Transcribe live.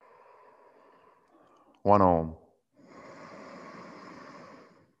One Om.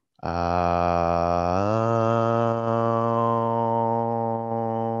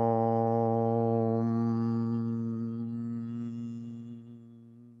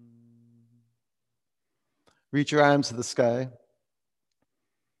 Reach your arms to the sky.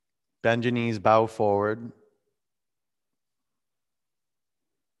 Bend your knees, bow forward.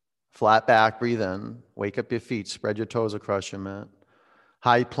 Flat back, breathe in. Wake up your feet, spread your toes across your mat.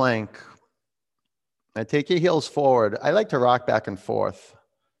 High plank. Now take your heels forward. I like to rock back and forth.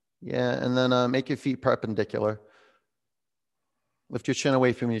 Yeah, and then make your feet perpendicular. Lift your chin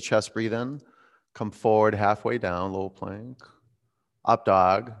away from your chest, breathe in. Come forward halfway down, low plank. Up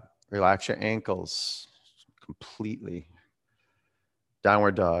dog, relax your ankles completely.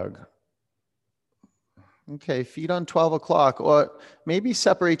 Downward dog. Okay, feet on 12 o'clock, or maybe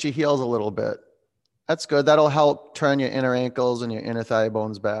separate your heels a little bit. That's good. That'll help turn your inner ankles and your inner thigh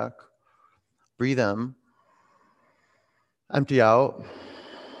bones back. Breathe in. Empty out.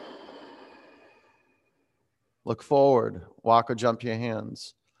 Look forward. Walk or jump your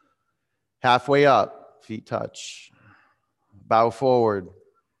hands. Halfway up, feet touch. Bow forward.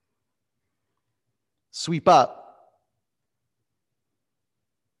 Sweep up.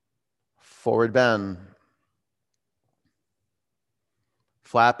 Forward bend.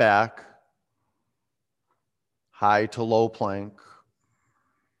 Flat back. High to low plank.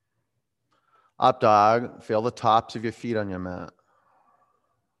 Up dog. Feel the tops of your feet on your mat.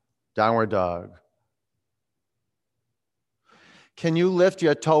 Downward dog. Can you lift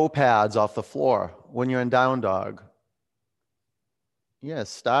your toe pads off the floor when you're in down dog? Yeah,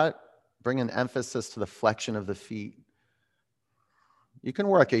 start bringing emphasis to the flexion of the feet. You can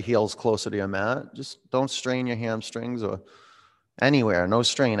work your heels closer to your mat. Just don't strain your hamstrings or anywhere. No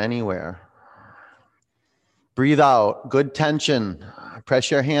strain anywhere. Breathe out. Good tension.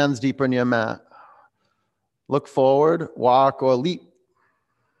 Press your hands deeper in your mat. Look forward. Walk or leap.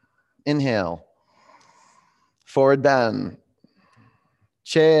 Inhale. Forward bend.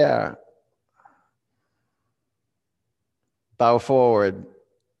 Chair. Bow forward.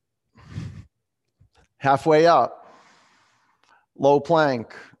 Halfway up. Low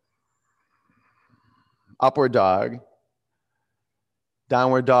plank. Upward dog.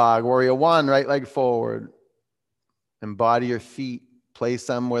 Downward dog. Warrior one, right leg forward. Embody your feet. Place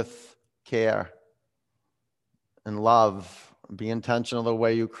them with care and love. Be intentional the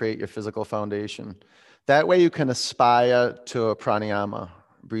way you create your physical foundation. That way you can aspire to a pranayama.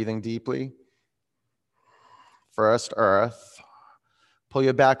 Breathing deeply. First, earth. Pull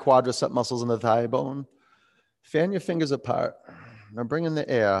your back quadricep muscles in the thigh bone. Fan your fingers apart. Now bring in the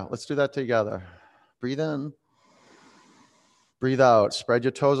air. Let's do that together. Breathe in. Breathe out. Spread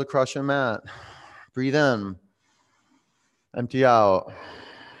your toes across your mat. Breathe in. Empty out.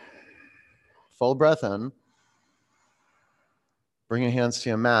 Full breath in. Bring your hands to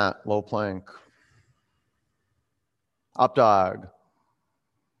your mat. Low plank. Up dog.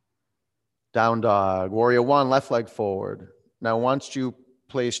 Down dog. Warrior one, left leg forward. Now once you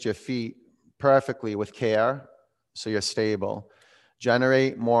placed your feet perfectly with care, so you're stable,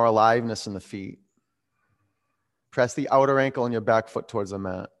 generate more aliveness in the feet. Press the outer ankle and your back foot towards the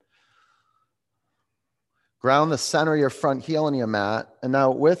mat. Ground the center of your front heel in your mat. And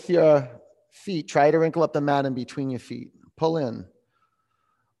now with your feet, try to wrinkle up the mat in between your feet. Pull in.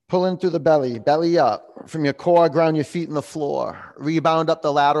 Pull in through the belly, belly up. From your core, ground your feet in the floor. Rebound up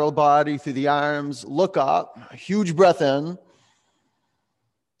the lateral body through the arms. Look up, huge breath in.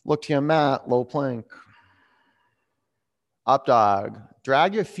 Look to your mat, low plank. Up dog.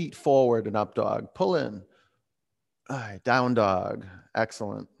 Drag your feet forward in up dog. Pull in. All right, down dog.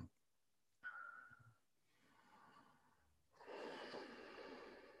 Excellent.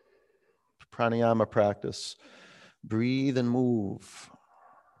 Pranayama practice. Breathe and move.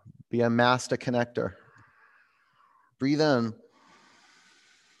 Be a master connector. Breathe in.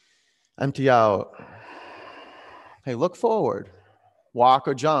 Empty out. Hey, look forward. Walk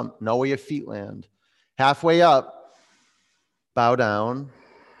or jump. Know where your feet land. Halfway up. Bow down.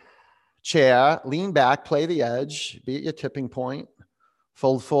 Chair. Lean back. Play the edge. Be at your tipping point.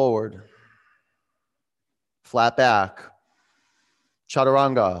 Fold forward. Flat back.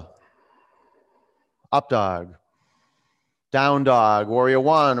 Chaturanga. Up dog. Down dog. Warrior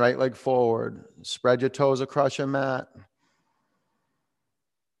one, right leg forward. Spread your toes across your mat.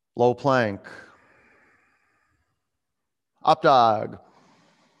 Low plank. Up dog.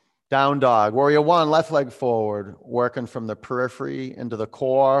 Down dog. Warrior one, left leg forward. Working from the periphery into the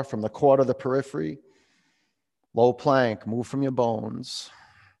core, from the core to the periphery. Low plank. Move from your bones.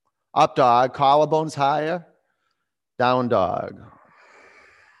 Up dog. Collarbones higher. Down dog.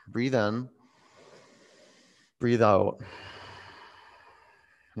 Breathe in. Breathe out.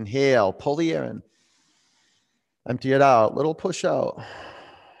 Inhale, pull the air in. Empty it out, little push out.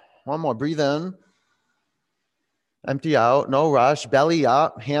 One more, breathe in. Empty out, no rush, belly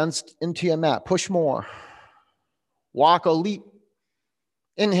up, hands into your mat, push more. Walk or leap.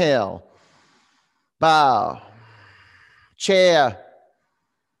 Inhale, bow, chair,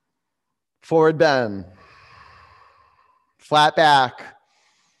 forward bend, flat back,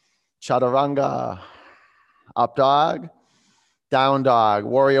 chaturanga, up dog, down dog,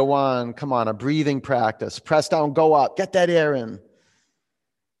 warrior one. Come on, a breathing practice. Press down, go up, get that air in.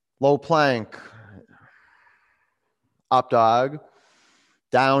 Low plank, up dog,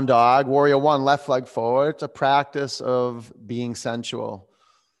 down dog, warrior one, left leg forward. It's a practice of being sensual.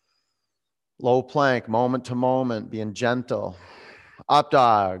 Low plank, moment to moment, being gentle. Up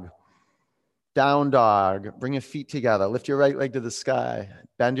dog, down dog, bring your feet together. Lift your right leg to the sky.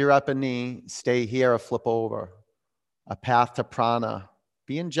 Bend your upper knee, stay here or flip over. A path to prana,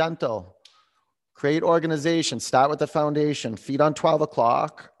 being gentle. Create organization, start with the foundation. Feet on 12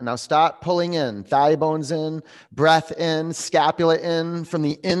 o'clock. Now start pulling in, thigh bones in, breath in, scapula in, from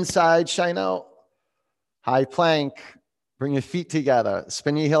the inside, shine out. High plank. Bring your feet together.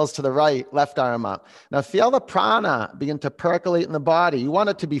 Spin your heels to the right, left arm up. Now feel the prana begin to percolate in the body. You want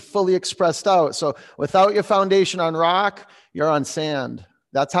it to be fully expressed out. So without your foundation on rock, you're on sand.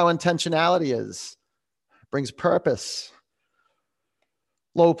 That's how intentionality is. It brings purpose.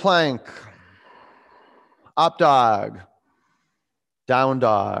 Low plank. Up dog. Down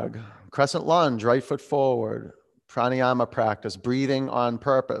dog. Crescent lunge, right foot forward. Pranayama practice, breathing on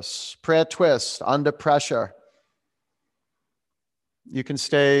purpose. Prayer twist, under pressure. You can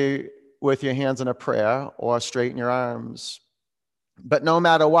stay with your hands in a prayer or straighten your arms. But no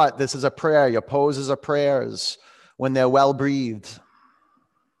matter what, this is a prayer. Your poses are prayers when they're well breathed.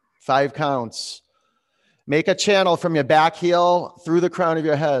 5 counts. Make a channel from your back heel through the crown of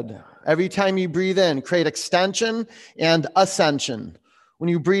your head. Every time you breathe in, create extension and ascension. When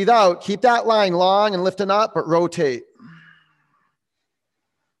you breathe out, keep that line long and lifting up, but rotate.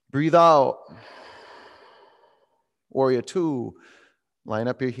 Breathe out. Warrior two. Line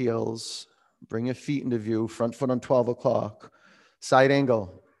up your heels. Bring your feet into view. Front foot on 12 o'clock. Side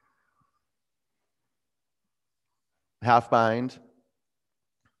angle. Half bind.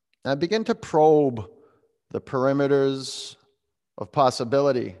 Now begin to probe the perimeters of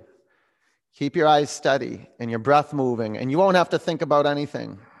possibility. Keep your eyes steady and your breath moving, and you won't have to think about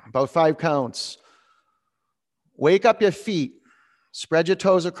anything. About 5 counts. Wake up your feet. Spread your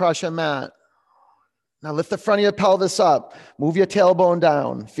toes across your mat. Now lift the front of your pelvis up. Move your tailbone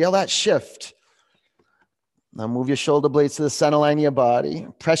down. Feel that shift. Now move your shoulder blades to the center line of your body.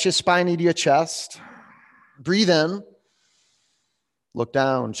 Press your spine into your chest. Breathe in. Look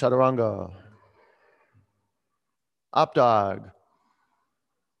down, chaturanga. Up dog.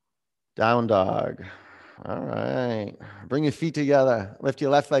 Down dog. All right. Bring your feet together. Lift your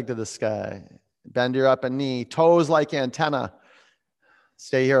left leg to the sky. Bend your upper knee. Toes like antenna.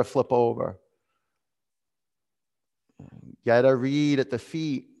 Stay here or flip over. Get a read at the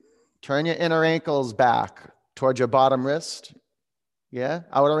feet. Turn your inner ankles back towards your bottom wrist. Yeah,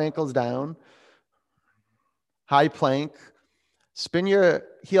 outer ankles down. High plank. Spin your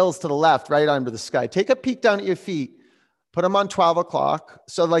heels to the left, right arm to the sky. Take a peek down at your feet. Put them on 12 o'clock.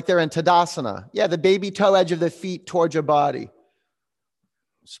 So like they're in Tadasana. Yeah, the baby toe edge of the feet towards your body.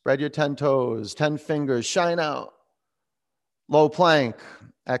 Spread your 10 toes, 10 fingers, shine out. Low plank.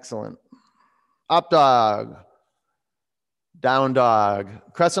 Excellent. Up dog. Down dog.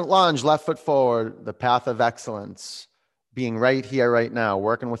 Crescent lunge, left foot forward. The path of excellence. Being right here, right now.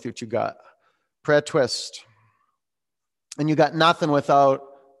 Working with what you got. Prayer twist. And you got nothing without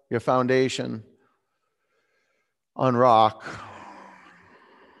your foundation on rock.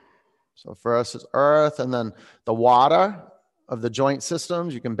 So first is earth, and then the water of the joint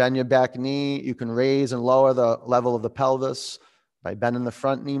systems. You can bend your back knee. You can raise and lower the level of the pelvis by bending the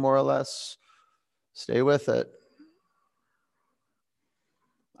front knee more or less. Stay with it.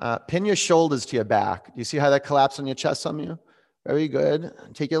 Pin your shoulders to your back. Do you see how that collapsed on your chest on you? Very good.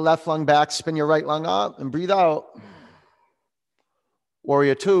 Take your left lung back, spin your right lung up, and breathe out.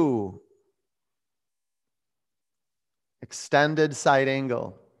 Warrior two. Extended side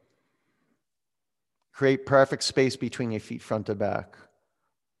angle. Create perfect space between your feet, front to back.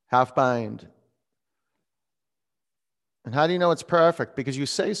 Half bind. And how do you know it's perfect? Because you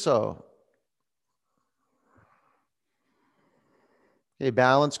say so. Okay,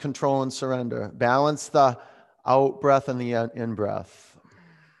 balance, control, and surrender. Balance the out breath and the in breath.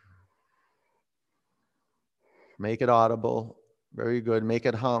 Make it audible. Very good. Make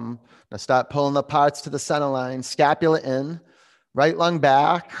it hum. Now start pulling the parts to the center line. Scapula in. Right lung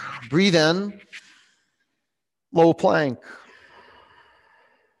back. Breathe in. Low plank.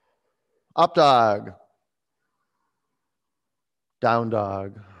 Up dog. Down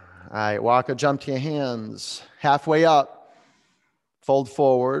dog. All right, walk or jump to your hands. Halfway up. Fold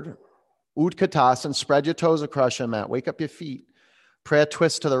forward. Utkatasana. Spread your toes across your mat. Wake up your feet. Prayer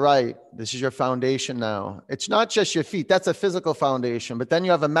twist to the right. This is your foundation now. It's not just your feet. That's a physical foundation. But then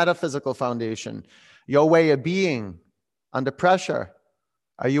you have a metaphysical foundation. Your way of being under pressure.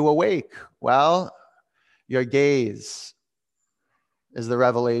 Are you awake? Well, your gaze is the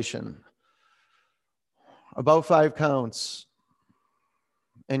revelation. About 5 counts.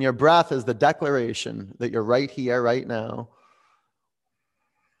 And your breath is the declaration that you're right here, right now.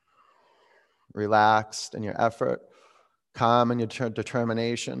 Relaxed in your effort. Calm in your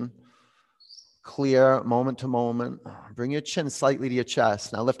determination. Clear moment to moment. Bring your chin slightly to your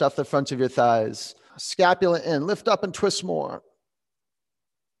chest. Now lift off the front of your thighs. Scapula in. Lift up and twist more.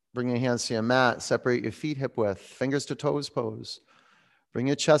 Bring your hands to your mat. Separate your feet hip width. Fingers to toes pose. Bring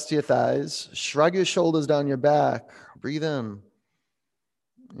your chest to your thighs. Shrug your shoulders down your back. Breathe in.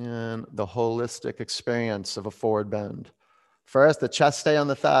 And the holistic experience of a forward bend. First, the chest stay on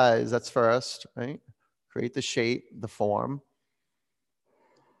the thighs. That's first, right? Create the shape, the form.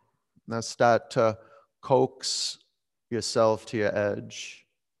 Now start to coax yourself to your edge.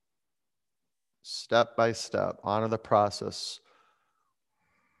 Step by step. Honor the process.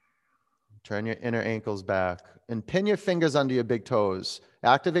 Turn your inner ankles back. And pin your fingers under your big toes.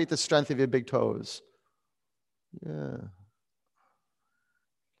 Activate the strength of your big toes. Yeah.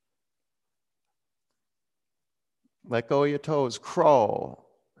 Let go of your toes. Crow.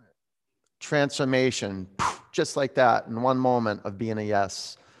 Transformation. Just like that in one moment of being a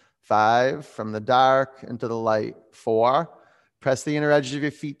yes. 5, from the dark into the light. 4, press the inner edges of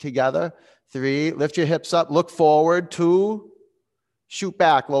your feet together. 3, lift your hips up. Look forward. 2, shoot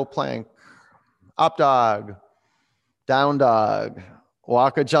back. Low plank. Up dog. Down dog.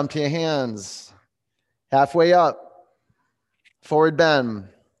 Walk or jump to your hands. Halfway up. Forward bend.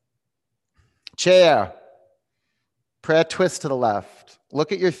 Chair. Prayer twist to the left.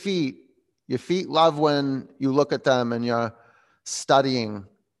 Look at your feet. Your feet love when you look at them and you're studying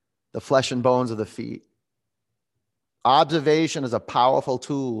the flesh and bones of the feet. Observation is a powerful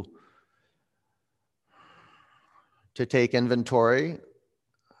tool to take inventory.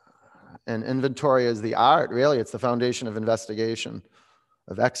 And inventory is the art, really. It's the foundation of investigation,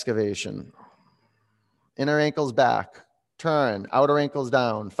 of excavation. Inner ankles back. Turn. Outer ankles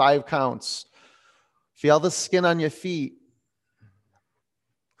down. 5 counts. Feel the skin on your feet.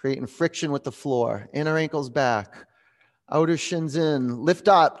 Creating friction with the floor. Inner ankles back. Outer shins in. Lift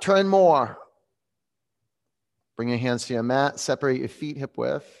up. Turn more. Bring your hands to your mat. Separate your feet hip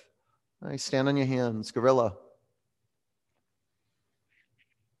width. Nice. Stand on your hands. Gorilla.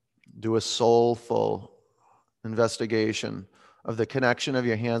 Do a soulful investigation of the connection of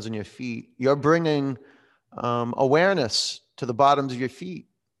your hands and your feet. You're bringing awareness to the bottoms of your feet.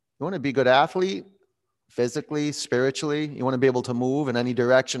 You want to be a good athlete? Physically, spiritually, you want to be able to move in any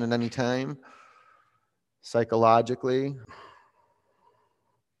direction at any time. Psychologically,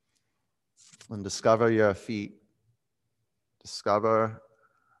 and discover your feet. Discover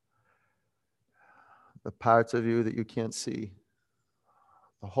the parts of you that you can't see.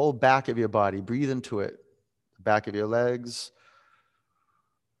 The whole back of your body. Breathe into it. The back of your legs,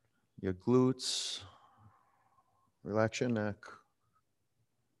 your glutes. Relax your neck.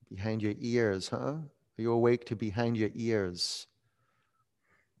 Behind your ears, huh? Are you awake to behind your ears?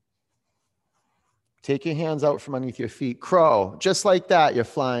 Take your hands out from underneath your feet. Crow. Just like that, you're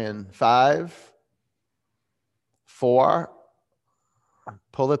flying. 5, 4.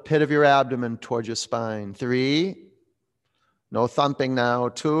 Pull the pit of your abdomen towards your spine. 3. No thumping now.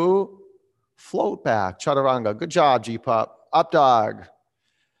 2. Float back. Chaturanga. Good job, G-Pop. Up dog.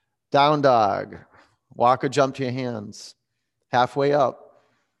 Down dog. Walk or jump to your hands. Halfway up.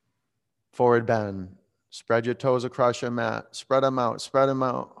 Forward bend. Spread your toes across your mat. Spread them out. Spread them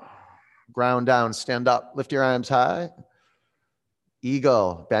out. Ground down. Stand up. Lift your arms high.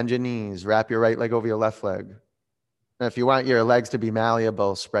 Eagle. Bend your knees. Wrap your right leg over your left leg. And if you want your legs to be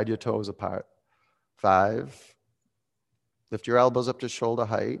malleable, spread your toes apart. 5. Lift your elbows up to shoulder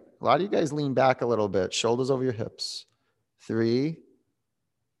height. A lot of you guys lean back a little bit. Shoulders over your hips. 3.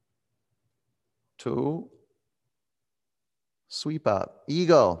 2. Sweep up.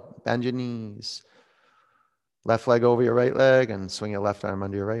 Eagle. Bend your knees. Left leg over your right leg and swing your left arm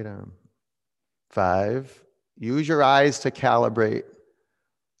under your right arm. 5. Use your eyes to calibrate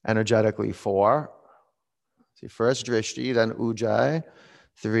energetically. 4. See, first drishti, then ujjayi.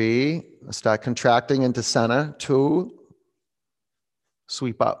 3, start contracting into center. 2,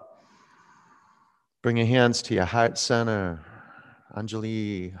 sweep up. Bring your hands to your heart center.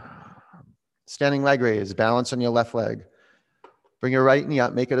 Anjali. Standing leg raise, balance on your left leg. Bring your right knee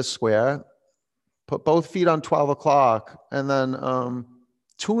up, make it a square. Put both feet on 12 o'clock and then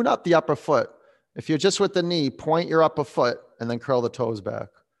tune up the upper foot. If you're just with the knee, point your upper foot and then curl the toes back.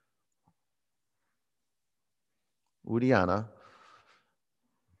 Uddiyana.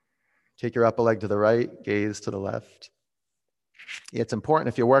 Take your upper leg to the right, gaze to the left. It's important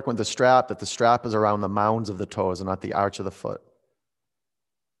if you're working with the strap that the strap is around the mounds of the toes and not the arch of the foot.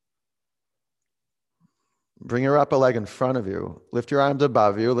 Bring your upper leg in front of you. Lift your arms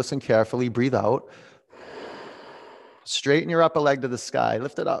above you. Listen carefully. Breathe out. Straighten your upper leg to the sky.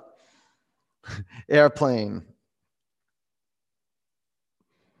 Lift it up. Airplane.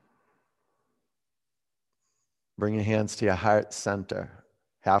 Bring your hands to your heart center.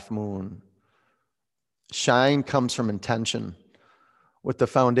 Half moon. Shine comes from intention. With the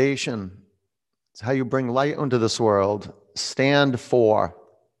foundation, it's how you bring light into this world. Stand for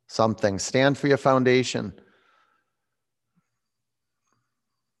something. Stand for your foundation.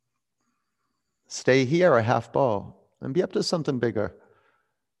 Stay here a half bow and be up to something bigger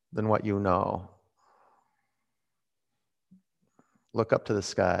than what you know. Look up to the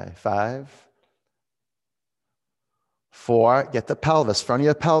sky. 5, 4, get the pelvis, front of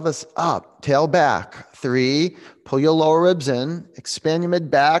your pelvis up, tail back. 3, pull your lower ribs in, expand your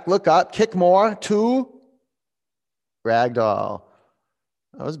mid back, look up, kick more. 2, ragdoll.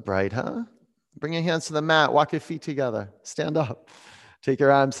 That was bright, huh? Bring your hands to the mat, walk your feet together, stand up, take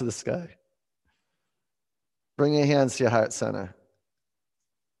your arms to the sky. Bring your hands to your heart center.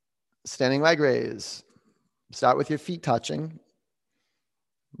 Standing leg raise. Start with your feet touching.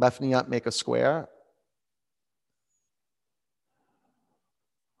 Left knee up, make a square.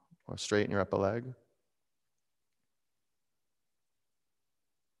 Or straighten your upper leg.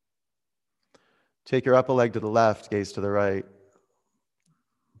 Take your upper leg to the left, gaze to the right.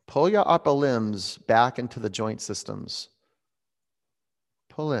 Pull your upper limbs back into the joint systems.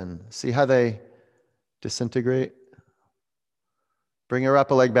 Pull in. See how they disintegrate? Bring your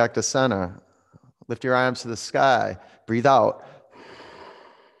upper leg back to center. Lift your arms to the sky. Breathe out.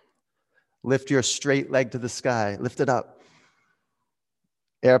 Lift your straight leg to the sky. Lift it up.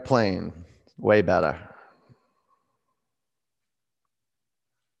 Airplane. Way better.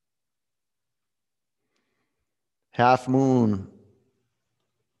 Half moon.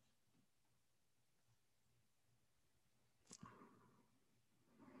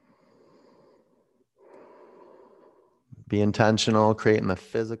 Be intentional, creating the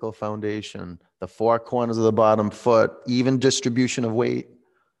physical foundation, the 4 corners of the bottom foot, even distribution of weight.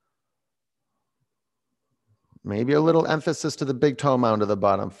 Maybe a little emphasis to the big toe mound of the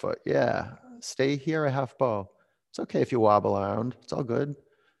bottom foot. Yeah, stay here a half bow. It's okay if you wobble around. It's all good.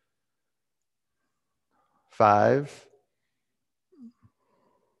 5,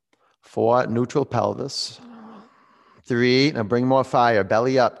 4, neutral pelvis. 3, now bring more fire,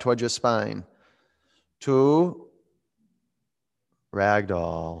 belly up towards your spine. 2,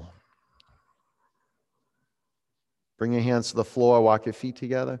 ragdoll. Bring your hands to the floor, walk your feet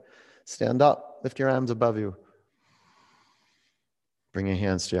together. Stand up, lift your arms above you. Bring your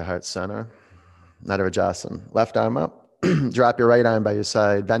hands to your heart center. Nadarajasana. Left arm up. Drop your right arm by your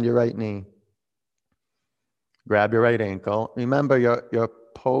side. Bend your right knee. Grab your right ankle. Remember, your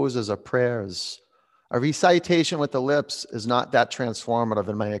poses are prayers. A recitation with the lips is not that transformative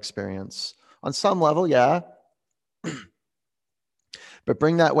in my experience. On some level, yeah. But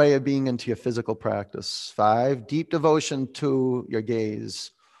bring that way of being into your physical practice. 5, deep devotion to your gaze.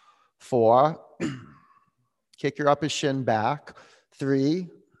 4, kick your upper shin back. 3,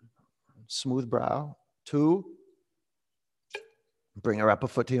 smooth brow. 2, bring your upper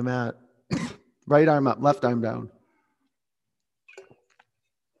foot to your mat. Right arm up, left arm down.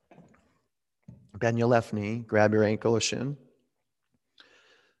 Bend your left knee, grab your ankle or shin.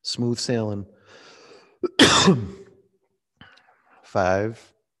 Smooth sailing.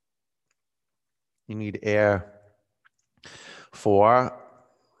 5, you need air. 4,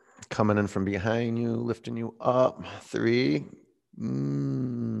 coming in from behind you, lifting you up. 3,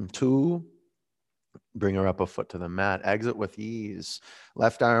 2, bring your upper foot to the mat. Exit with ease.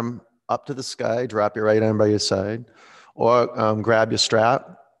 Left arm up to the sky. Drop your right arm by your side. Or grab your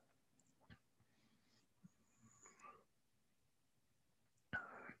strap.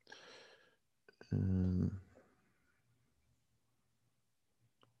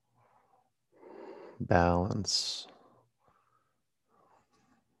 Balance.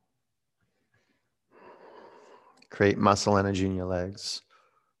 Create muscle energy in your legs.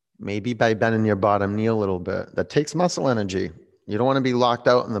 Maybe by bending your bottom knee a little bit. That takes muscle energy. You don't want to be locked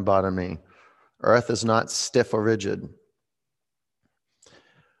out in the bottom knee. Earth is not stiff or rigid.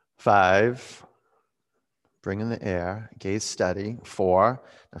 5, bring in the air, gaze steady. 4,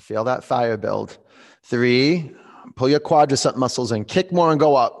 now feel that fire build. 3, pull your quadricep muscles in, kick more and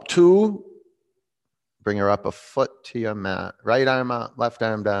go up. 2, bring her up a foot to your mat. Right arm up, left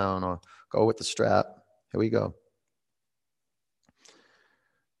arm down, or go with the strap. Here we go.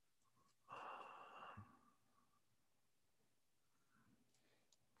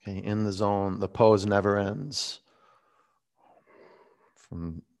 Okay, in the zone, the pose never ends.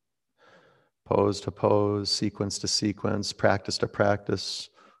 From pose to pose, sequence to sequence, practice to practice.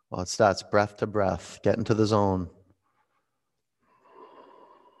 Well, it starts breath to breath. Get into the zone.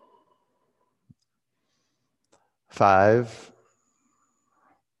 5,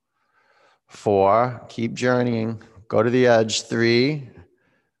 4, keep journeying. Go to the edge. 3,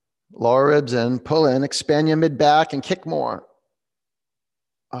 lower ribs in, pull in, expand your mid back and kick more.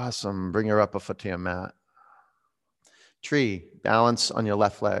 Awesome. Bring her up a foot to your mat. Tree, balance on your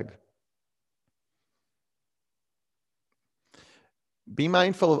left leg. Be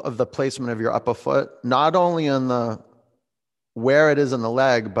mindful of the placement of your upper foot, not only on the where it is in the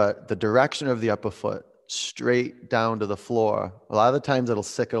leg, but the direction of the upper foot, straight down to the floor. A lot of the times it'll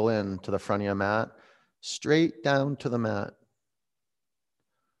sickle in to the front of your mat, straight down to the mat.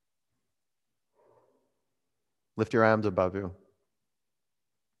 Lift your arms above you.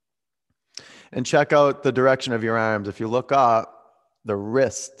 And check out the direction of your arms. If you look up, the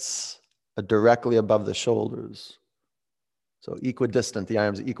wrists are directly above the shoulders. So equidistant, the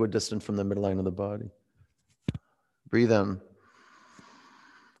arms are equidistant from the midline of the body. Breathe in.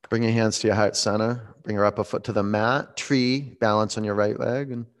 Bring your hands to your heart center. Bring your upper foot to the mat. Tree, balance on your right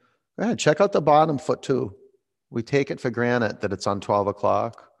leg. And go ahead, check out the bottom foot too. We take it for granted that it's on 12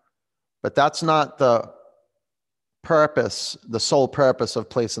 o'clock, but that's not the purpose, the sole purpose of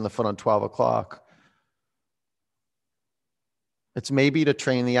placing the foot on 12 o'clock. It's maybe to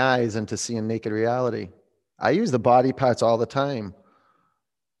train the eyes into seeing naked reality. I use the body parts all the time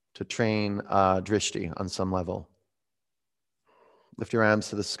to train drishti on some level. Lift your arms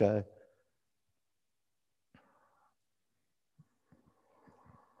to the sky.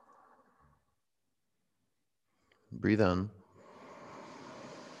 Breathe in.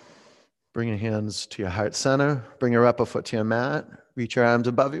 Bring your hands to your heart center. Bring your upper foot to your mat. Reach your arms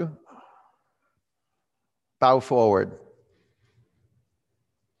above you. Bow forward.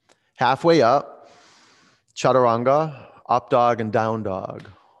 Halfway up, chaturanga, up dog and down dog.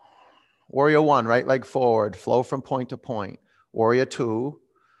 Warrior 1, right leg forward, flow from point to point. Warrior 2,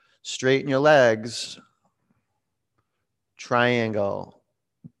 straighten your legs, triangle.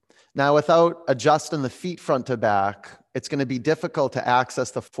 Now, without adjusting the feet front to back, it's going to be difficult to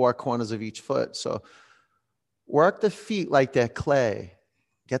access the 4 corners of each foot. So work the feet like they're clay.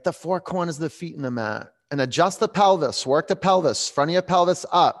 Get the 4 corners of the feet in the mat and adjust the pelvis. Work the pelvis, front of your pelvis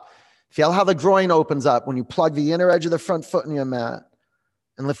up. Feel how the groin opens up when you plug the inner edge of the front foot in your mat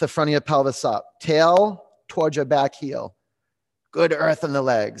and lift the front of your pelvis up. Tail towards your back heel. Good earth in the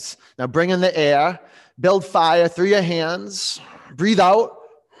legs. Now bring in the air. Build fire through your hands. Breathe out.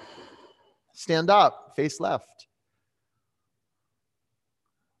 Stand up. Face left.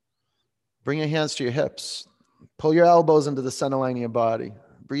 Bring your hands to your hips. Pull your elbows into the center line of your body.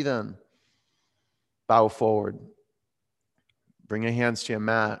 Breathe in. Bow forward. Bring your hands to your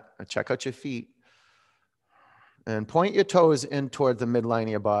mat. Check out your feet. And point your toes in toward the midline of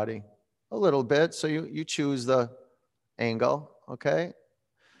your body. A little bit. So you choose the angle. Okay?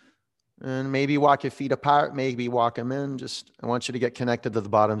 And maybe walk your feet apart. Maybe walk them in. I want you to get connected to the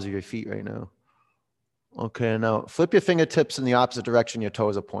bottoms of your feet right now. Okay, now flip your fingertips in the opposite direction your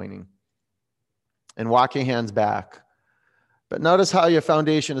toes are pointing. And walk your hands back. But notice how your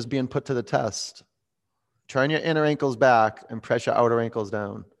foundation is being put to the test. Turn your inner ankles back and press your outer ankles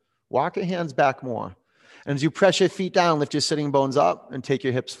down. Walk your hands back more. And as you press your feet down, lift your sitting bones up and take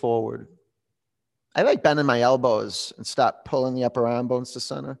your hips forward. I like bending my elbows and stop pulling the upper arm bones to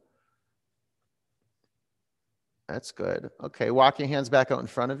center. That's good. Okay, walk your hands back out in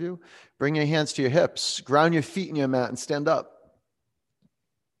front of you. Bring your hands to your hips. Ground your feet in your mat and stand up.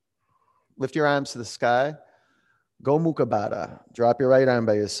 Lift your arms to the sky. Go Mukha Baddha. Drop your right arm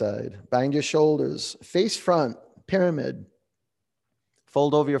by your side. Bind your shoulders. Face front, pyramid.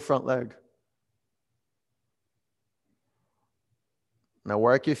 Fold over your front leg. Now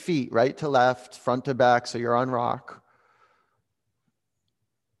work your feet right to left, front to back, so you're on rock.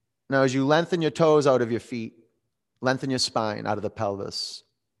 Now as you lengthen your toes out of your feet, lengthen your spine out of the pelvis.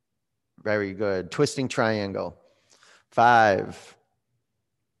 Very good. Twisting triangle. 5,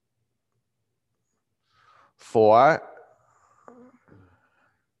 4,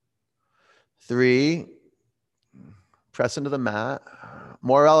 3, press into the mat.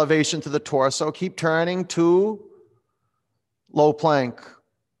 More elevation to the torso. Keep turning. 2, low plank.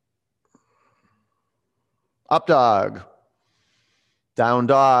 Up dog. Down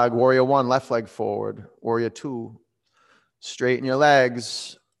dog. Warrior 1, left leg forward. Warrior 2, straighten your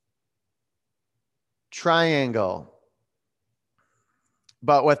legs. Triangle.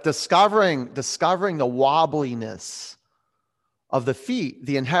 But with discovering the wobbliness of the feet,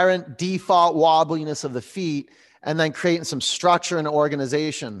 the inherent default wobbliness of the feet, and then creating some structure and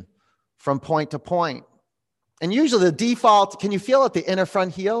organization from point to point. And usually the default, can you feel it, the inner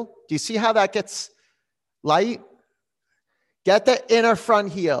front heel? Do you see how that gets light? Get the inner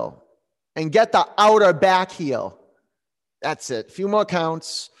front heel and get the outer back heel. That's it. A few more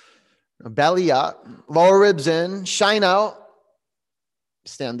counts. Belly up, lower ribs in, shine out.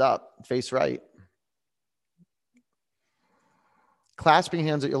 Stand up, face right. Clasp your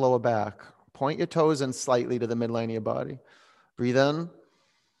hands at your lower back. Point your toes in slightly to the midline of your body. Breathe in.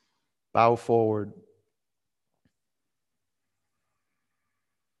 Bow forward.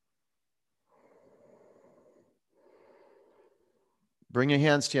 Bring your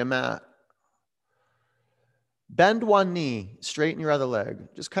hands to your mat. Bend one knee. Straighten your other leg.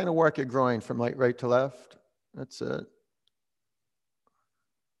 Just kind of work your groin from right to left. That's it.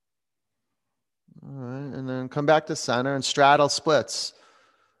 All right, and then come back to center and straddle splits.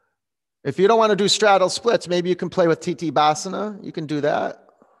 If you don't want to do straddle splits, maybe you can play with Titibhasana. You can do that.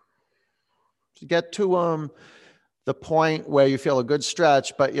 To get to the point where you feel a good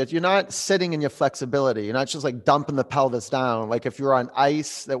stretch, but yet you're not sitting in your flexibility. You're not just like dumping the pelvis down. Like if you're on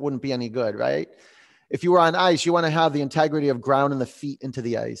ice, that wouldn't be any good, right? If you were on ice, you want to have the integrity of grounding the feet into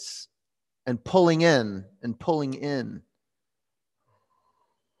the ice and pulling in and pulling in.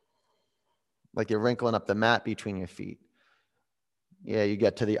 Like you're wrinkling up the mat between your feet. Yeah, you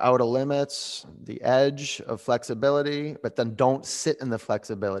get to the outer limits, the edge of flexibility, but then don't sit in the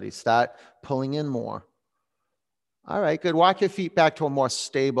flexibility. Start pulling in more. All right, good. Walk your feet back to a more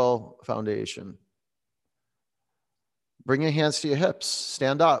stable foundation. Bring your hands to your hips.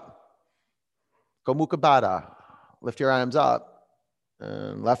 Stand up. Go Mukha Baddha. Lift your arms up.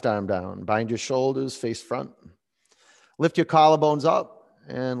 And left arm down. Bind your shoulders, face front. Lift your collarbones up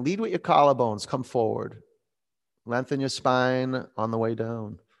and lead with your collarbones. Come forward. Lengthen your spine on the way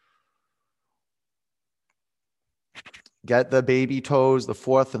down. Get the baby toes, the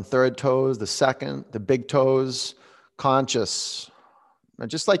fourth and third toes, the second, the big toes, conscious. Now,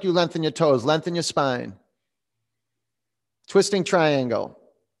 just like you lengthen your toes, lengthen your spine. Twisting triangle.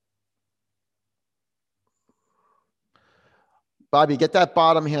 Bobby, get that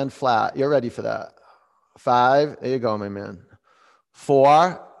bottom hand flat. You're ready for that. 5, there you go, my man.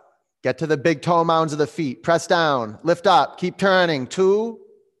 4, get to the big toe mounds of the feet. Press down, lift up, keep turning. 2,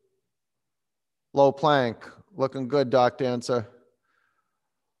 low plank. Looking good, Doc Dancer.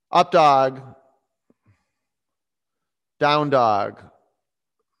 Up dog. Down dog.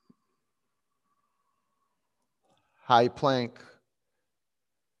 High plank.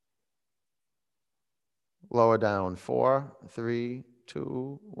 Lower down. 4, 3,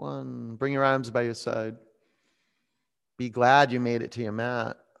 2, 1. Bring your arms by your side. Be glad you made it to your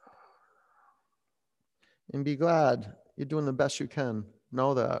mat. And be glad you're doing the best you can.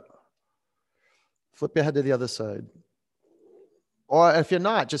 Know that. Flip your head to the other side. Or if you're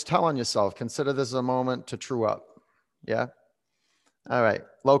not, just tell on yourself. Consider this a moment to true up. Yeah? All right.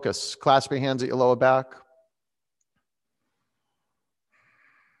 Locust. Clasp your hands at your lower back.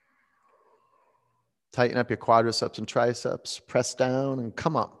 Tighten up your quadriceps and triceps. Press down and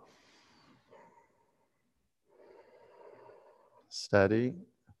come up. Steady.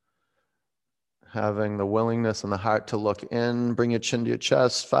 Having the willingness and the heart to look in. Bring your chin to your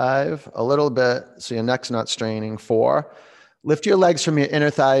chest. 5, a little bit so your neck's not straining. 4, lift your legs from your inner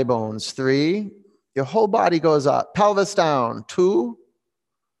thigh bones. 3, your whole body goes up. Pelvis down. 2,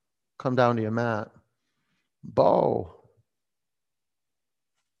 come down to your mat. Bow.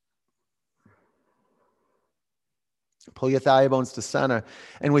 Pull your thigh bones to center.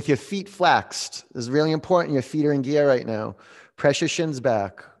 And with your feet flexed, this is really important. Your feet are in gear right now. Press your shins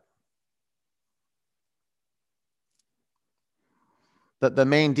back. The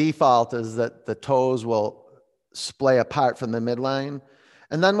main default is that the toes will splay apart from the midline.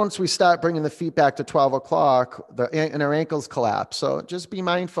 And then once we start bringing the feet back to 12 o'clock, the inner ankles collapse. So just be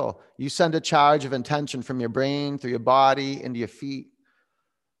mindful. You send a charge of intention from your brain through your body into your feet.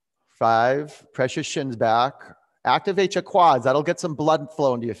 5, press your shins back. Activate your quads. That'll get some blood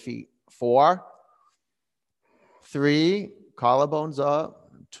flow into your feet. 4, 3, collarbones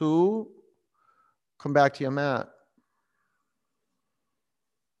up. 2, come back to your mat.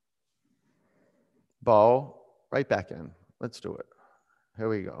 Bow, right back in. Let's do it. Here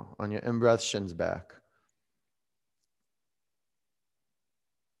we go. On your in-breath, shins back.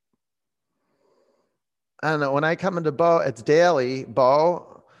 And when I come into bow, it's daily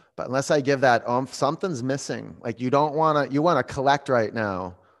bow, but unless I give that oomph, something's missing. Like you want to collect right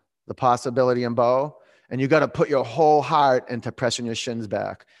now the possibility in bow, and you got to put your whole heart into pressing your shins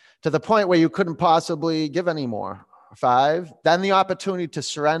back to the point where you couldn't possibly give anymore. 5, then the opportunity to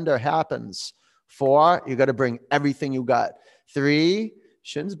surrender happens. 4, you got to bring everything you got. 3,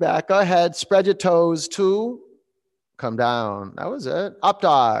 shins back, go ahead, spread your toes. 2, come down. That was it. Up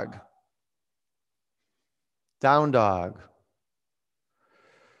dog. Down dog.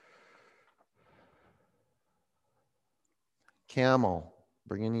 Camel.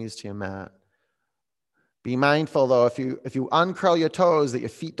 Bring your knees to your mat. Be mindful though, if you uncurl your toes, that your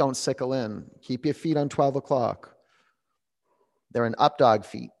feet don't sickle in. Keep your feet on 12 o'clock. They're an up dog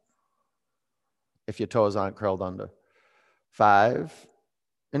feet if your toes aren't curled under. 5.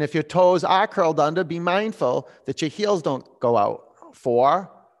 And if your toes are curled under, be mindful that your heels don't go out.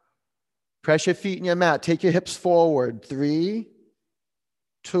 4. Press your feet in your mat. Take your hips forward. 3,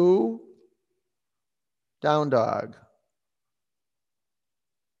 2, down dog.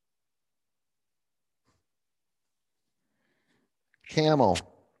 Camel.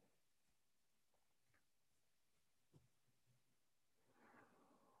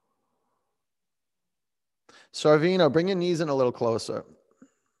 Sarvino, bring your knees in a little closer.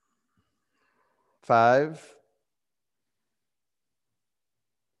 5,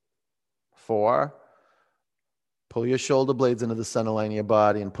 4, pull your shoulder blades into the center line of your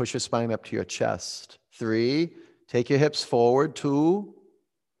body and push your spine up to your chest. 3, take your hips forward. 2,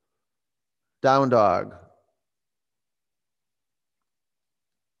 down dog.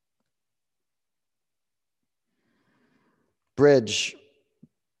 Bridge.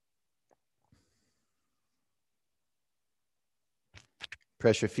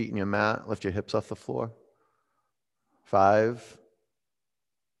 Press your feet in your mat. Lift your hips off the floor. 5.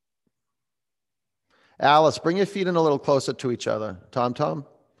 Alice, bring your feet in a little closer to each other. Tom?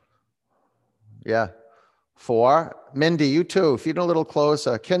 Yeah. 4. Mindy, you too. Feet in a little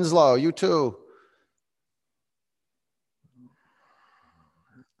closer. Kinslow, you too.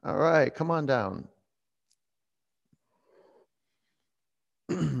 All right, come on down.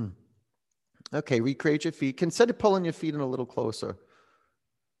 Okay, recreate your feet. Consider pulling your feet in a little closer.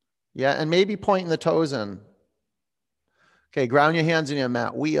 Yeah, and maybe pointing the toes in. Okay, ground your hands in your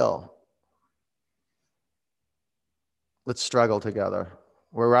mat. Wheel. Let's struggle together.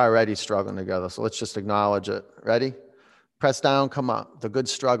 We're already struggling together, so let's just acknowledge it. Ready? Press down, come up. The good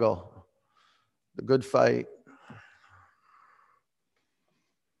struggle. The good fight.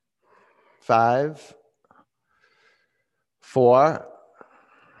 5, 4,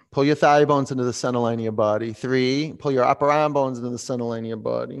 pull your thigh bones into the center line of your body. 3, pull your upper arm bones into the center line of your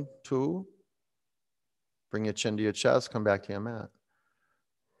body. 2, bring your chin to your chest, come back to your mat.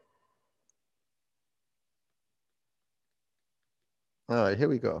 All right, here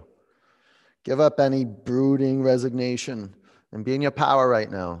we go. Give up any brooding resignation and be in your power right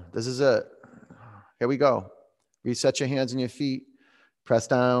now. This is it. Here we go. Reset your hands and your feet. Press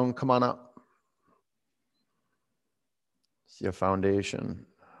down, come on up. It's your foundation,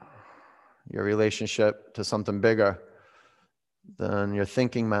 your relationship to something bigger than your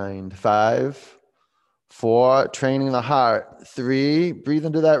thinking mind. 5, 4, training the heart. 3, breathe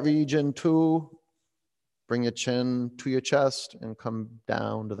into that region. 2, bring your chin to your chest and come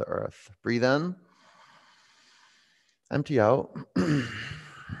down to the earth. Breathe in. Empty out.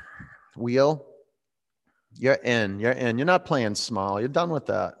 Wheel. You're in. You're not playing small. You're done with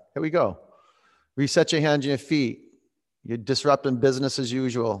that. Here we go. Reset your hands and your feet. You're disrupting business as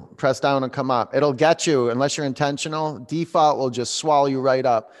usual. Press down and come up. It'll get you unless you're intentional. Default will just swallow you right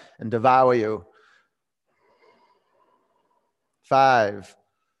up and devour you. 5.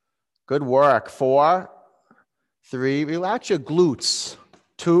 Good work. 4, 3, relax your glutes.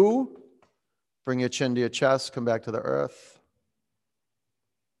 2, bring your chin to your chest. Come back to the earth.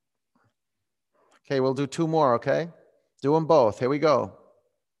 Okay, we'll do 2 more, okay? Do them both. Here we go.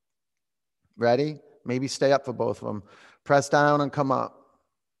 Ready? Maybe stay up for both of them. Press down and come up.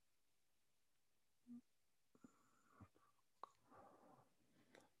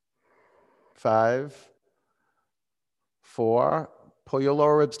 5, 4, pull your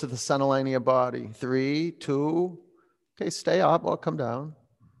lower ribs to the center line of your body. 3, 2, okay, stay up or come down.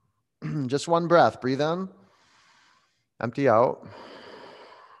 Just one breath. Breathe in. Empty out.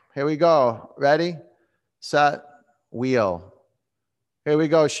 Here we go. Ready, set, wheel. Here we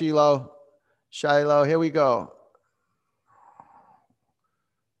go, Shiloh. Shiloh, here we go.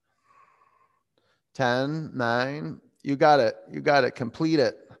 10, 9. You got it. You got it. Complete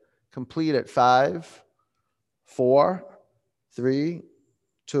it. Complete it. 5, 4, 3,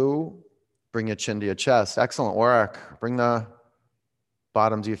 2. Bring your chin to your chest. Excellent work. Bring the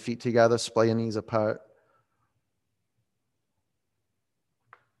bottoms of your feet together. Splay your knees apart.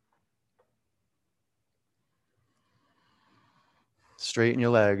 Straighten your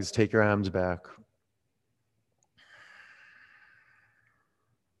legs. Take your arms back.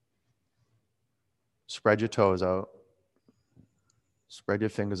 Spread your toes out. Spread your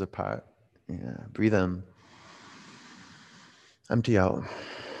fingers apart. Yeah. Breathe in. Empty out.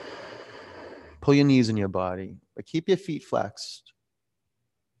 Pull your knees in your body, but keep your feet flexed.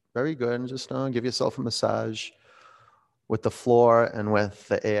 Very good. And just give yourself a massage with the floor and with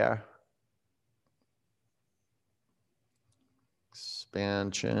the air.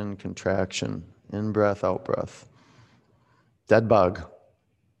 Expansion, contraction, in breath, out breath. Dead bug.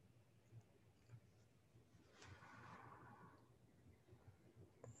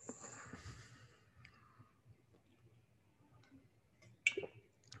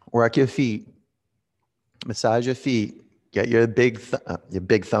 Work your feet. Massage your feet. Get your big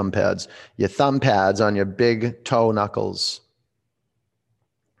thumb pads. Your thumb pads on your big toe knuckles.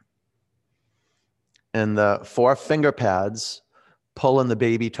 And the 4 finger pads pulling the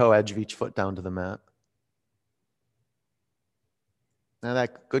baby toe edge of each foot down to the mat. Now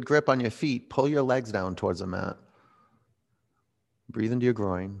that good grip on your feet, pull your legs down towards the mat. Breathe into your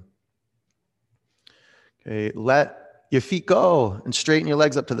groin. Okay, let your feet go and straighten your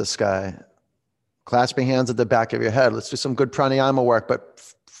legs up to the sky. Clasp your hands at the back of your head. Let's do some good pranayama work. But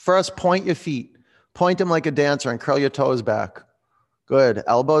first, point your feet. Point them like a dancer and curl your toes back. Good.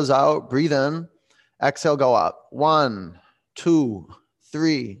 Elbows out. Breathe in. Exhale, go up. 1, 2,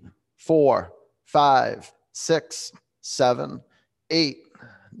 3, 4, 5, 6, 7, 8,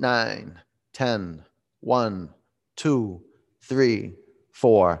 9, 10. 1, 2, 3,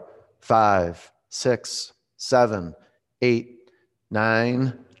 4, 5, 6, 7, 8,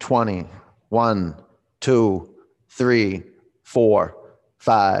 9, 20. 1, 2, 3, 4,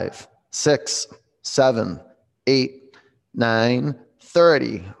 5, 6, 7, 8, 9,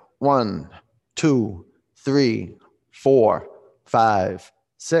 30. 1, 2, 3, 4, 5,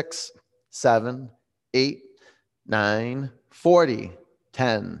 6, 7, 8, 9, 40.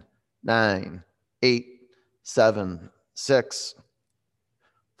 10, 9, 8, 7, 6,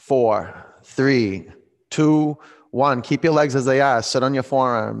 4, 3, 2, 1. Keep your legs as they are. Sit on your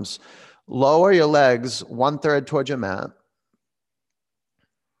forearms. Lower your legs 1/3 towards your mat.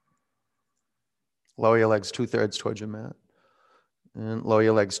 Lower your legs 2/3 towards your mat. And lower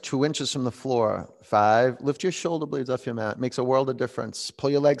your legs 2 inches from the floor. 5. Lift your shoulder blades off your mat. Makes a world of difference. Pull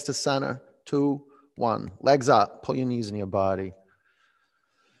your legs to center. 2, 1. Legs up. Pull your knees in your body.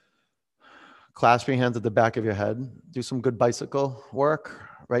 Clasp your hands at the back of your head. Do some good bicycle work.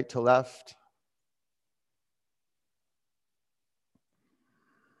 Right to left.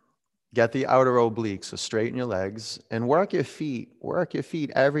 Get the outer obliques, so straighten your legs and work your feet. Work your feet,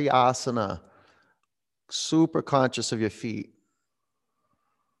 every asana. Super conscious of your feet.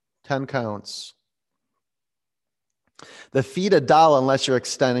 10 counts. The feet are dull unless you're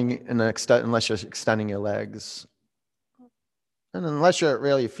extending your legs. And unless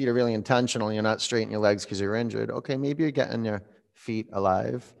your feet are really intentional, you're not straightening your legs because you're injured. Okay, maybe you're getting your feet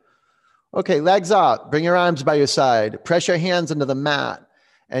alive. Okay, legs up. Bring your arms by your side. Press your hands into the mat.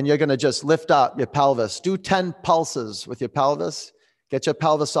 And you're going to just lift up your pelvis. Do 10 pulses with your pelvis. Get your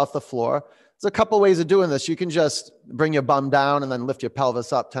pelvis off the floor. There's a couple ways of doing this. You can just bring your bum down and then lift your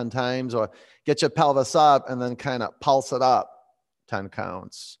pelvis up 10 times, or get your pelvis up and then kind of pulse it up 10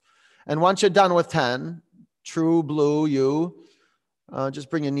 counts. And once you're done with 10, true blue you, just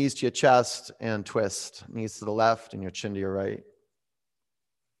bring your knees to your chest and twist. Knees to the left and your chin to your right.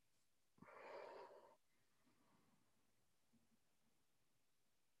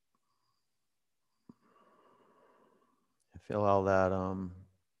 Feel all that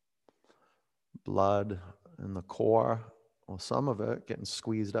blood in the core, or some of it, getting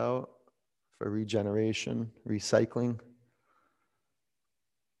squeezed out for regeneration, recycling.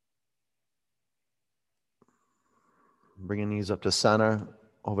 Bring your knees up to center,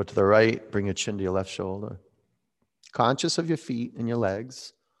 over to the right, bring your chin to your left shoulder. Conscious of your feet and your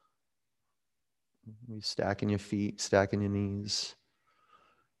legs. You're stacking your feet, stacking your knees.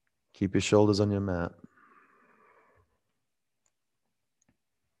 Keep your shoulders on your mat.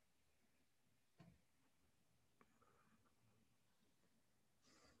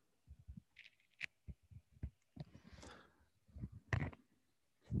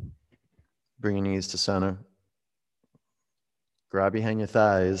 Bring your knees to center. Grab behind your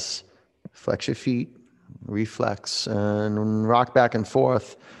thighs. Flex your feet. Reflex and rock back and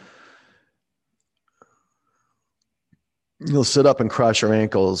forth. You'll sit up and cross your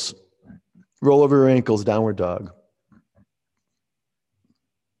ankles. Roll over your ankles, downward dog.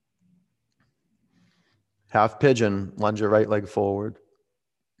 Half pigeon, lunge your right leg forward.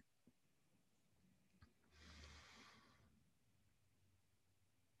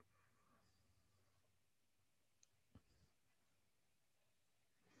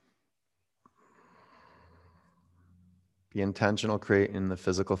 Be intentional, creating the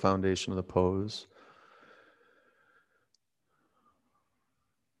physical foundation of the pose.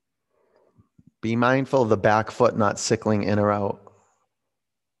 Be mindful of the back foot not sickling in or out.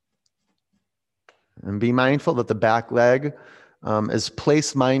 And be mindful that the back leg is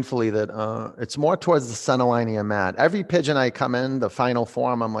placed mindfully, that it's more towards the center line of your mat. Every pigeon I come in, the final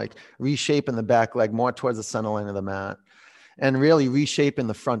form, I'm like reshaping the back leg more towards the center line of the mat and really reshaping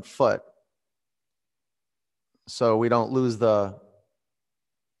the front foot so we don't lose the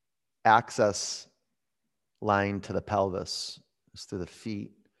access line to the pelvis. It's through the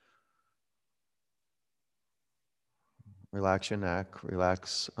feet. Relax your neck,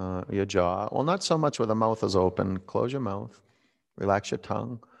 relax your jaw. Well, not so much where the mouth is open. Close your mouth, relax your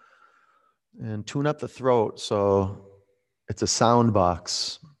tongue, and tune up the throat so it's a sound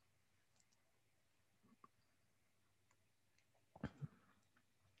box.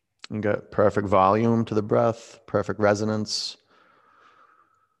 You get perfect volume to the breath, perfect resonance.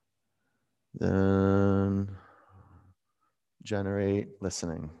 Then generate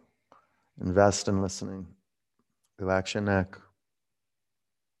listening. Invest in listening. Relax your neck.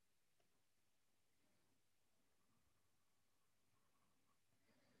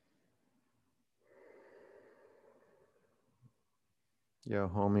 Your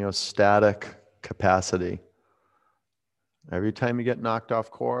homeostatic capacity. Every time you get knocked off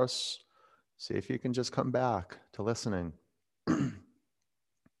course, see if you can just come back to listening.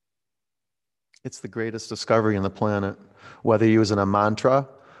 It's the greatest discovery on the planet. Whether you're using a mantra,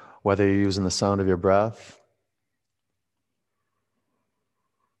 whether you're using the sound of your breath,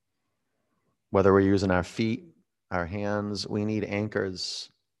 whether we're using our feet, our hands, we need anchors.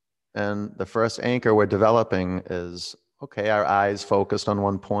 And the first anchor we're developing is, okay, our eyes focused on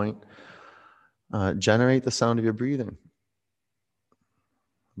one point. Generate the sound of your breathing.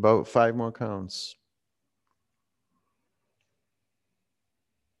 About 5 more counts.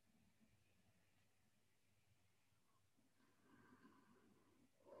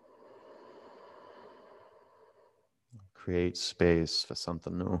 Create space for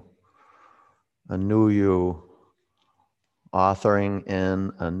something new. A new you. Authoring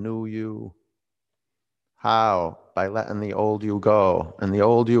in a new you. How? By letting the old you go. And the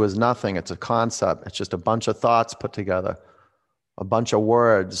old you is nothing. It's a concept. It's just a bunch of thoughts put together. A bunch of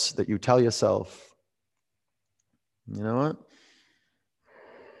words that you tell yourself. You know what?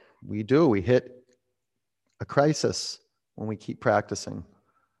 We do. We hit a crisis when we keep practicing.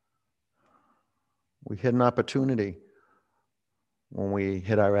 We hit an opportunity when we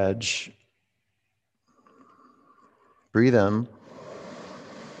hit our edge. Breathe in.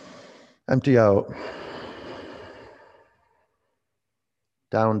 Empty out.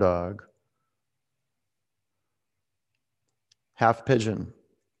 Down dog. Half pigeon.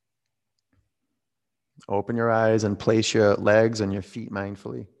 Open your eyes and place your legs and your feet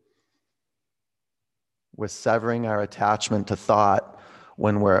mindfully. We're severing our attachment to thought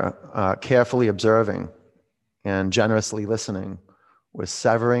when we're carefully observing and generously listening. We're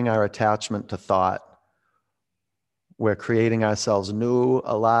severing our attachment to thought. We're creating ourselves new,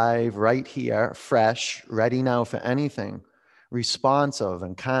 alive, right here, fresh, ready now for anything, responsive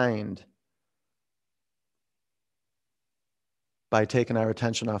and kind by taking our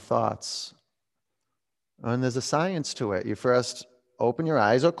attention off thoughts. And there's a science to it. You first open your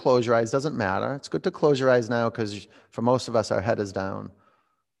eyes or close your eyes, doesn't matter. It's good to close your eyes now because for most of us, our head is down.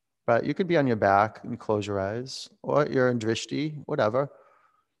 But you could be on your back and close your eyes, or you're in drishti, whatever.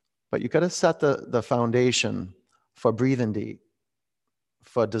 But you got to set the foundation for breathing deep,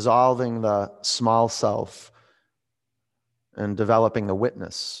 for dissolving the small self and developing the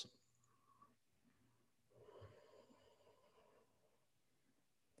witness.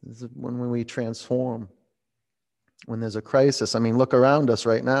 This is when we transform. When there's a crisis, I mean, look around us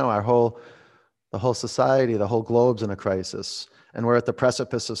right now. The whole society, the whole globe's in a crisis, and we're at the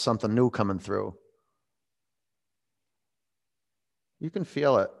precipice of something new coming through. You can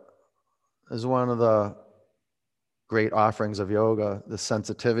feel it. As one of the great offerings of yoga, the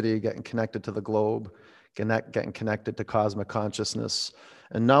sensitivity, getting connected to the globe, getting connected to cosmic consciousness,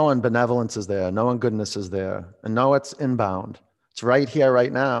 And knowing benevolence is there, knowing goodness is there, and know it's inbound. It's right here,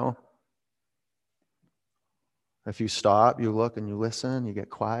 right now. If you stop, you look and you listen, you get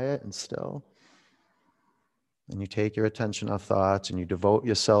quiet and still, and you take your attention off thoughts and you devote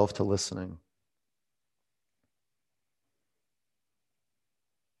yourself to listening.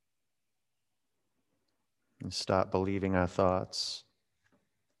 And stop believing our thoughts.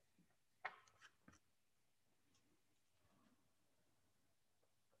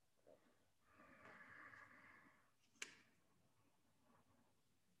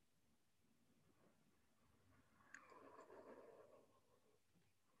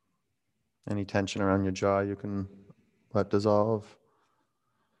 Any tension around your jaw, you can let dissolve.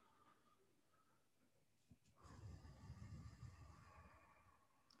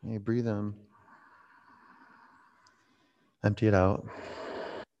 Hey, breathe in. Empty it out.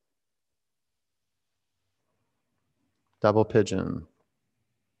 Double pigeon.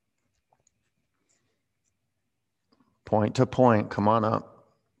 Point to point, come on up.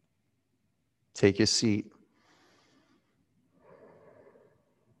 Take your seat.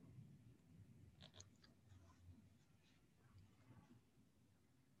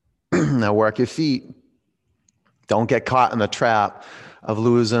 Now work your feet. Don't get caught in the trap of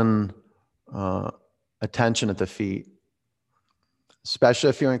losing attention at the feet. Especially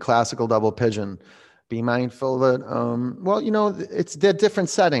if you're in classical double pigeon. Be mindful that, they're different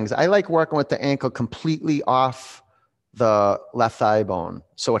settings. I like working with the ankle completely off the left thigh bone,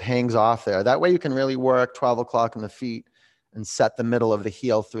 so it hangs off there. That way you can really work 12 o'clock in the feet and set the middle of the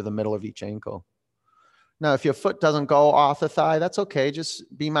heel through the middle of each ankle. Now, if your foot doesn't go off the thigh, that's okay.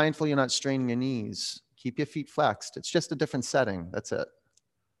 Just be mindful you're not straining your knees. Keep your feet flexed. It's just a different setting. That's it.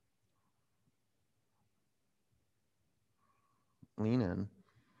 Lean in.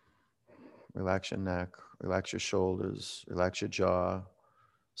 Relax your neck. Relax your shoulders. Relax your jaw.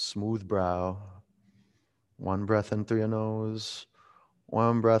 Smooth brow. One breath in through your nose.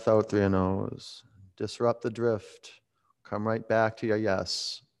 One breath out through your nose. Disrupt the drift. Come right back to your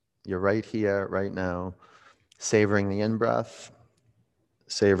yes. You're right here, right now. Savoring the in-breath.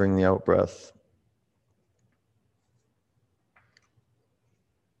 Savoring the out-breath.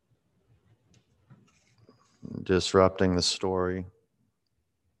 Disrupting the story.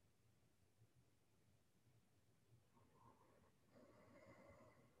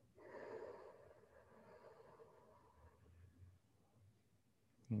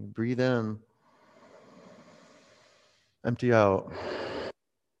 Breathe in. Empty out.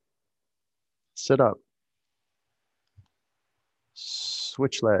 Sit up.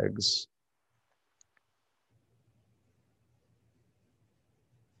 Switch legs.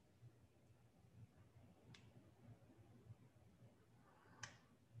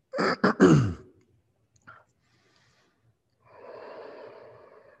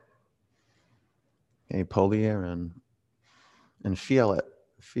 Okay, pull the air in and feel it.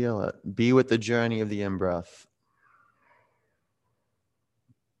 Feel it. Be with the journey of the in-breath.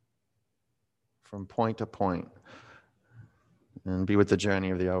 From point to point. And be with the journey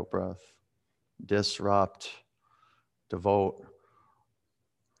of the out-breath. Disrupt. Devote.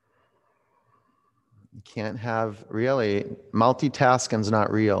 You can't have, really, multitasking is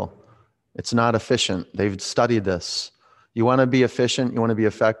not real. It's not efficient. They've studied this. You want to be efficient, you want to be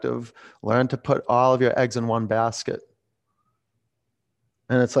effective, learn to put all of your eggs in one basket.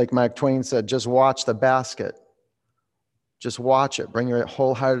 And it's like Mark Twain said, just watch the basket. Just watch it. Bring your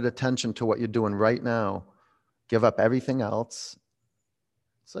wholehearted attention to what you're doing right now. Give up everything else.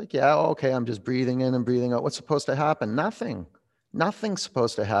 It's like, yeah, okay, I'm just breathing in and breathing out. What's supposed to happen? Nothing. Nothing's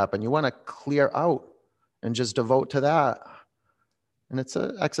supposed to happen. You want to clear out and just devote to that. And it's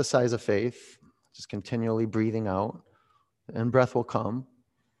an exercise of faith, just continually breathing out, and breath will come.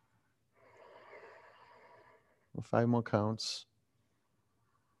 5 more counts.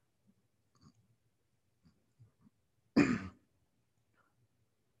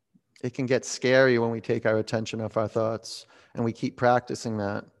 It can get scary when we take our attention off our thoughts, and we keep practicing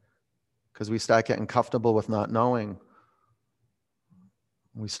that because we start getting comfortable with not knowing.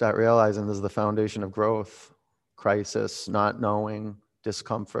 We start realizing this is the foundation of growth. Crisis, not knowing,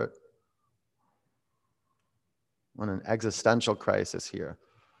 discomfort. When an existential crisis here,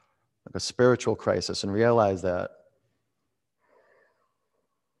 like a spiritual crisis, and realize that.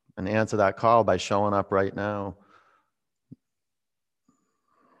 And answer that call by showing up right now.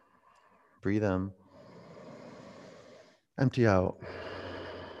 Breathe in. Empty out.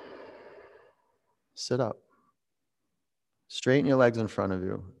 Sit up. Straighten your legs in front of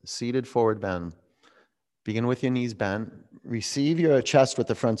you. Seated forward bend. Begin with your knees bent. Receive your chest with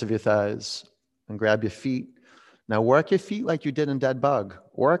the fronts of your thighs and grab your feet. Now work your feet like you did in dead bug.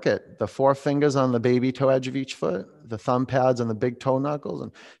 Work it. The 4 fingers on the baby toe edge of each foot, the thumb pads on the big toe knuckles,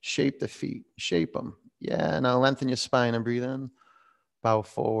 and shape the feet. Shape them. Yeah, now lengthen your spine and breathe in. Bow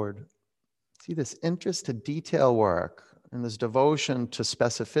forward. See this interest to detail work and this devotion to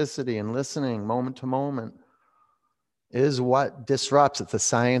specificity and listening moment to moment is what disrupts. It's the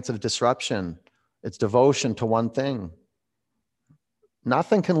science of disruption. It's devotion to one thing.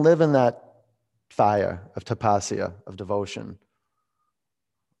 Nothing can live in that fire of tapasya, of devotion.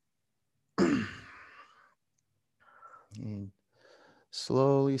 And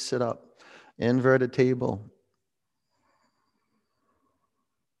slowly sit up. Inverted table.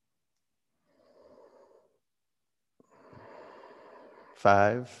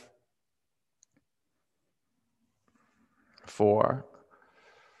 5, 4,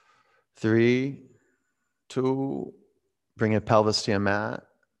 3, 2, bring your pelvis to your mat.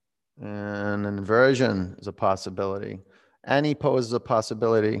 And an inversion is a possibility. Any pose is a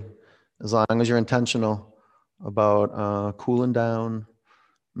possibility as long as you're intentional about cooling down,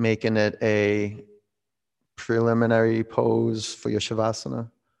 making it a preliminary pose for your Shavasana,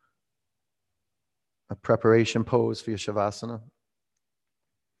 a preparation pose for your Shavasana.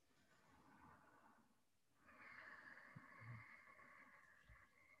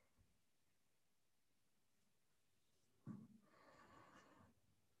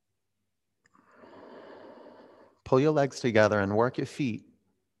 Pull your legs together and work your feet.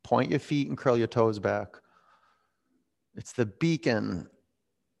 Point your feet and curl your toes back. It's the beacon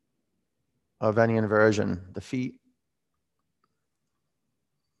of any inversion, the feet.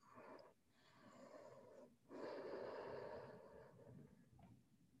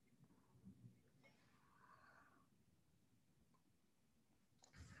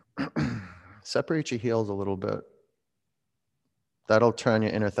 Separate your heels a little bit. That'll turn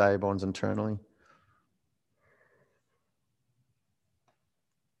your inner thigh bones internally.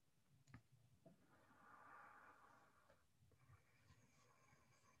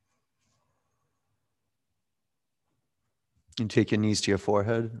 You take your knees to your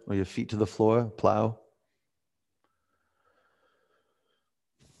forehead or your feet to the floor, plow.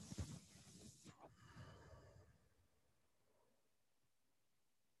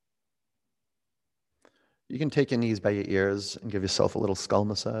 You can take your knees by your ears and give yourself a little skull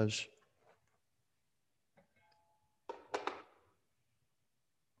massage.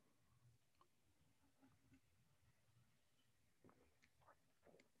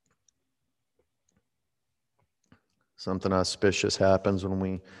 Something auspicious happens when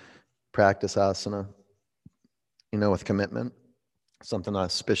we practice asana, with commitment. Something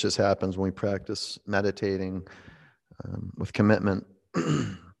auspicious happens when we practice meditating with commitment.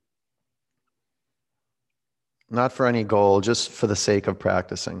 Not for any goal, just for the sake of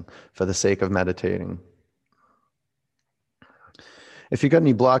practicing, for the sake of meditating. If you got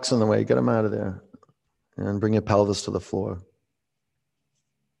any blocks in the way, get them out of there and bring your pelvis to the floor.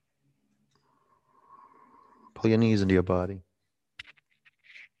 Pull your knees into your body.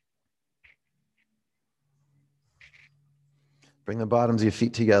 Bring the bottoms of your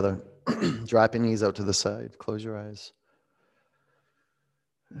feet together. Drop your knees out to the side. Close your eyes.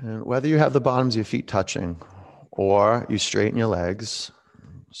 And whether you have the bottoms of your feet touching or you straighten your legs,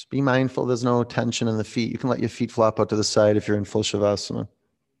 just be mindful there's no tension in the feet. You can let your feet flop out to the side if you're in full Shavasana.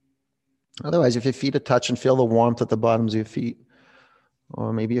 Otherwise, if your feet are touching, feel the warmth at the bottoms of your feet.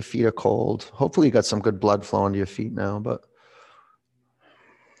 Or maybe your feet are cold. Hopefully you got some good blood flowing to your feet now, but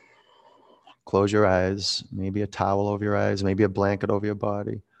close your eyes. Maybe a towel over your eyes, maybe a blanket over your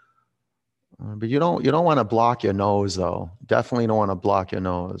body. But you don't want to block your nose, though. Definitely don't want to block your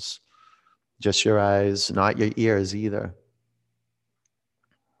nose. Just your eyes, not your ears either.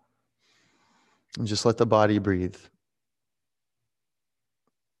 And just let the body breathe.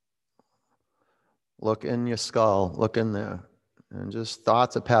 Look in your skull. Look in there. And just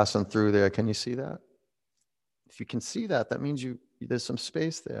thoughts are passing through there. Can you see that? If you can see that, that means there's some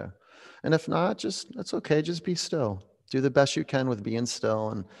space there. And if not, that's okay. Just be still. Do the best you can with being still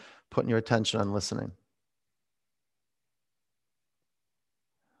and putting your attention on listening.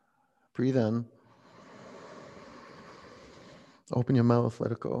 Breathe in. Open your mouth,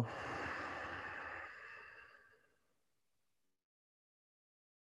 let it go.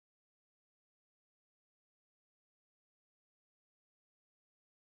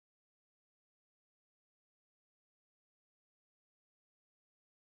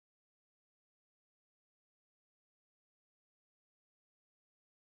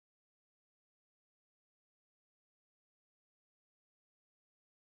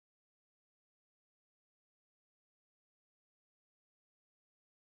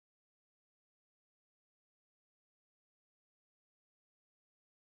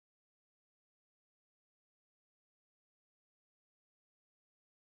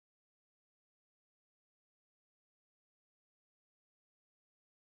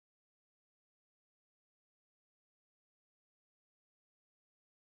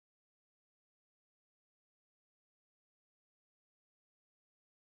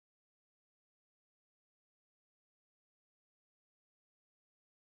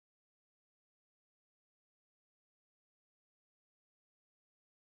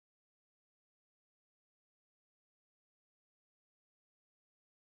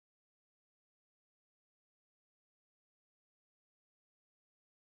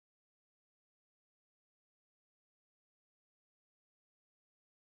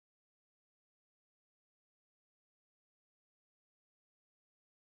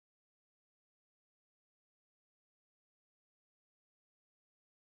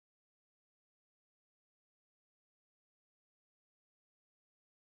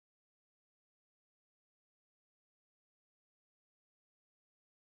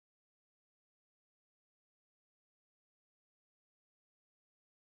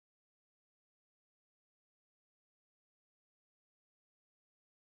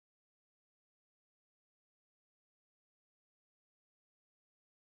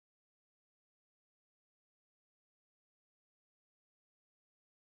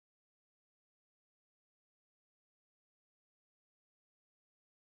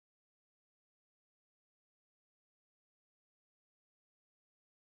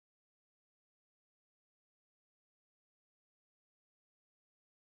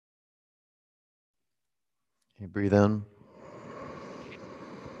 Okay, breathe in.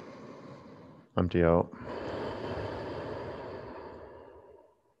 Empty out.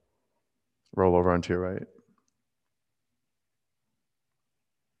 Roll over onto your right.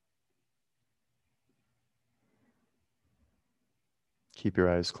 Keep your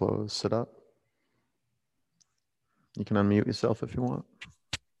eyes closed. Sit up. You can unmute yourself if you want.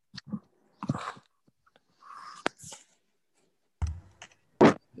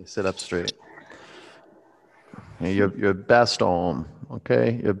 Sit up straight. Your best Om.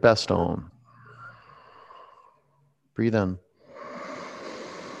 Okay? Your best Om. Breathe in.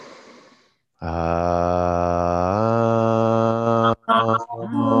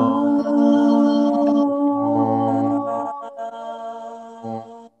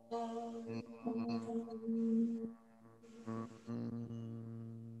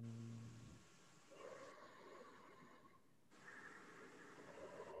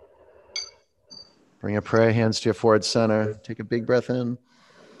 Bring your prayer hands to your forehead center. Take a big breath in.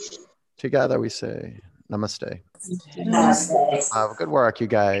 Together we say, Namaste. Namaste. Good work, you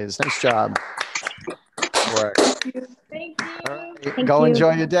guys. Nice job. Good work. Thank you. All right. Thank Go you.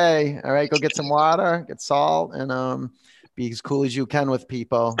 enjoy your day. All right. Go get some water, get salt, and be as cool as you can with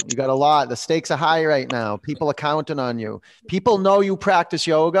people. You got a lot. The stakes are high right now. People are counting on you. People know you practice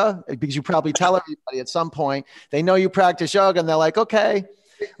yoga because you probably tell everybody at some point. They know you practice yoga and they're like, okay,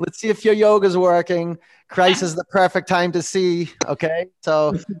 let's see if your yoga's working. Christ is the perfect time to see. Okay.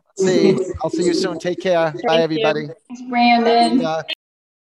 So let's see. I'll see you soon. Take care. Bye, Thank you. everybody. Thanks, Brandon.